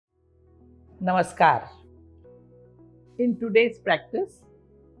Namaskar. In today's practice,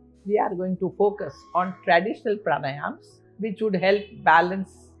 we are going to focus on traditional pranayams which would help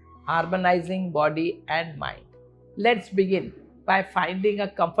balance, harmonizing body and mind. Let's begin by finding a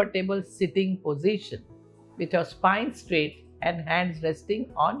comfortable sitting position with your spine straight and hands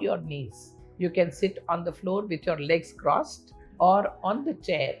resting on your knees. You can sit on the floor with your legs crossed or on the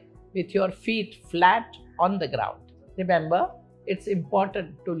chair with your feet flat on the ground. Remember, it's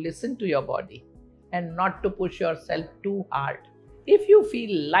important to listen to your body and not to push yourself too hard. If you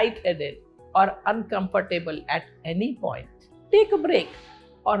feel lightheaded or uncomfortable at any point, take a break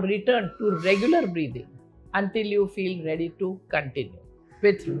or return to regular breathing until you feel ready to continue.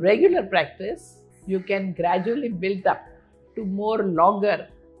 With regular practice, you can gradually build up to more longer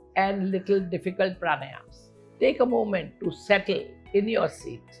and little difficult pranayams. Take a moment to settle in your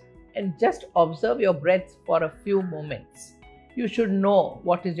seat and just observe your breath for a few moments. You should know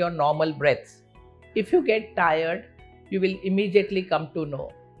what is your normal breath. If you get tired, you will immediately come to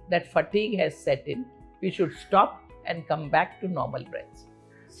know that fatigue has set in. We should stop and come back to normal breaths.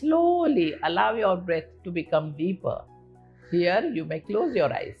 Slowly allow your breath to become deeper. Here you may close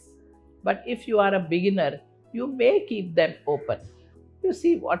your eyes, but if you are a beginner, you may keep them open. You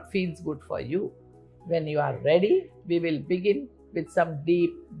see what feels good for you. When you are ready, we will begin with some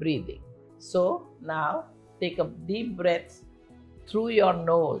deep breathing. So now take a deep breath through your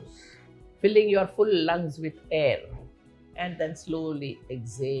nose, filling your full lungs with air, and then slowly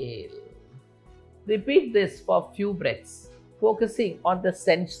exhale. Repeat this for a few breaths, focusing on the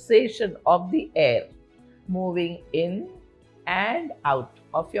sensation of the air moving in and out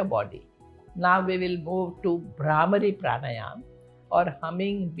of your body. Now we will move to Bhramari Pranayama or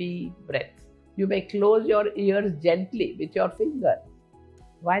humming bee breath. You may close your ears gently with your finger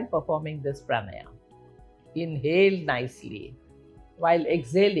while performing this pranayama. Inhale nicely. While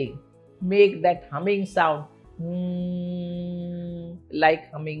exhaling, make that humming sound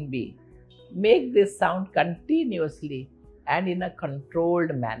like humming bee. Make this sound continuously and in a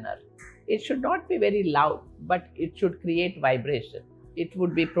controlled manner. It should not be very loud, but it should create vibration. It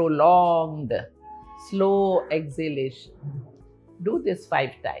would be prolonged, slow exhalation. Do this 5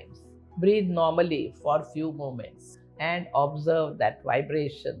 times. Breathe normally for few moments and observe that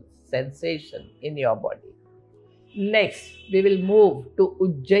vibration, sensation in your body. Next, we will move to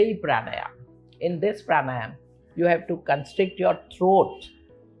Ujjayi Pranayama. In this pranayama, you have to constrict your throat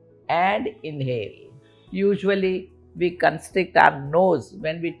and inhale. Usually, we constrict our nose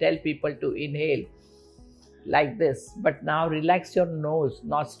when we tell people to inhale like this. But now relax your nose,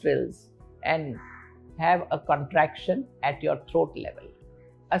 nostrils, and have a contraction at your throat level.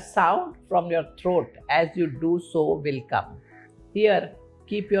 A sound from your throat as you do so will come. Here,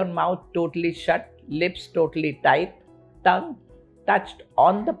 keep your mouth totally shut, lips totally tight, tongue touched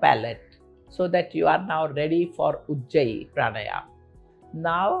on the palate, so that you are now ready for Ujjayi Pranayama.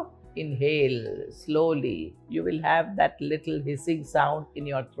 Now inhale slowly. You will have that little hissing sound in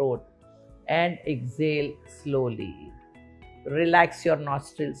your throat, and exhale slowly. Relax your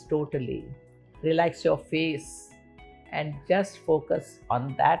nostrils totally. Relax your face and just focus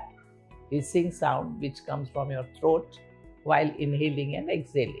on that hissing sound which comes from your throat while inhaling and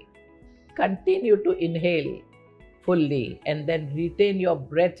exhaling. Continue to inhale fully and then retain your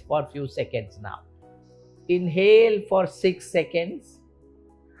breath for a few seconds now. Inhale for 6 seconds,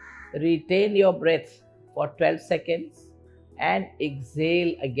 retain your breath for 12 seconds and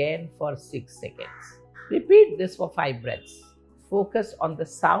exhale again for 6 seconds. Repeat this for 5 breaths. Focus on the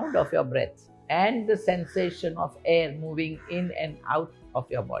sound of your breath and the sensation of air moving in and out of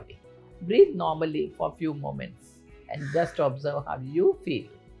your body. Breathe normally for a few moments and just observe how you feel.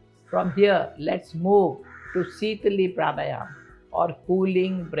 From here, let's move to Sitali Pranayama or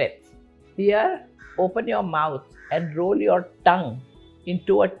cooling breath. Here, open your mouth and roll your tongue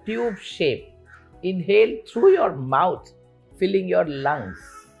into a tube shape. Inhale through your mouth, filling your lungs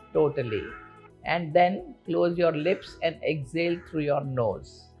totally. And then close your lips and exhale through your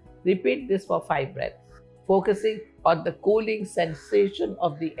nose. Repeat this for 5 breaths, focusing on the cooling sensation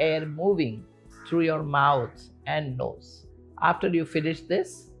of the air moving through your mouth and nose. After you finish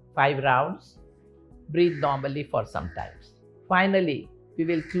this 5 rounds, breathe normally for some time. Finally, we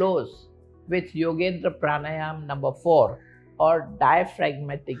will close with Yogendra Pranayama number 4 or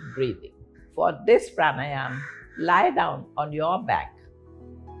diaphragmatic breathing. For this pranayama, lie down on your back.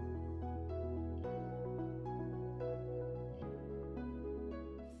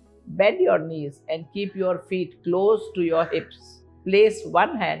 Bend your knees and keep your feet close to your hips. Place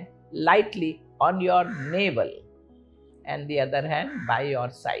one hand lightly on your navel and the other hand by your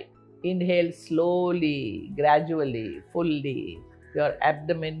side. Inhale slowly, gradually, fully. Your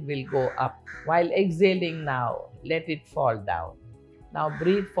abdomen will go up. While exhaling now, let it fall down. Now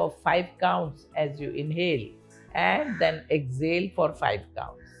breathe for 5 counts as you inhale and then exhale for 5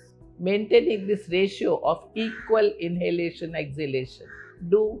 counts. Maintaining this ratio of equal inhalation-exhalation,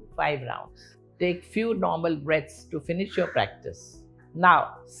 do 5 rounds. Take few normal breaths to finish your practice.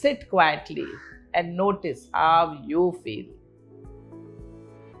 Now sit quietly and notice how you feel.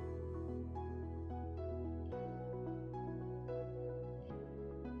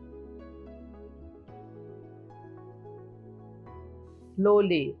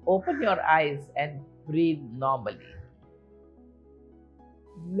 Slowly open your eyes and breathe normally.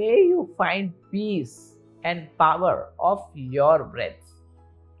 May you find peace and power of your breath.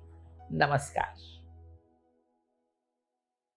 Namaskar.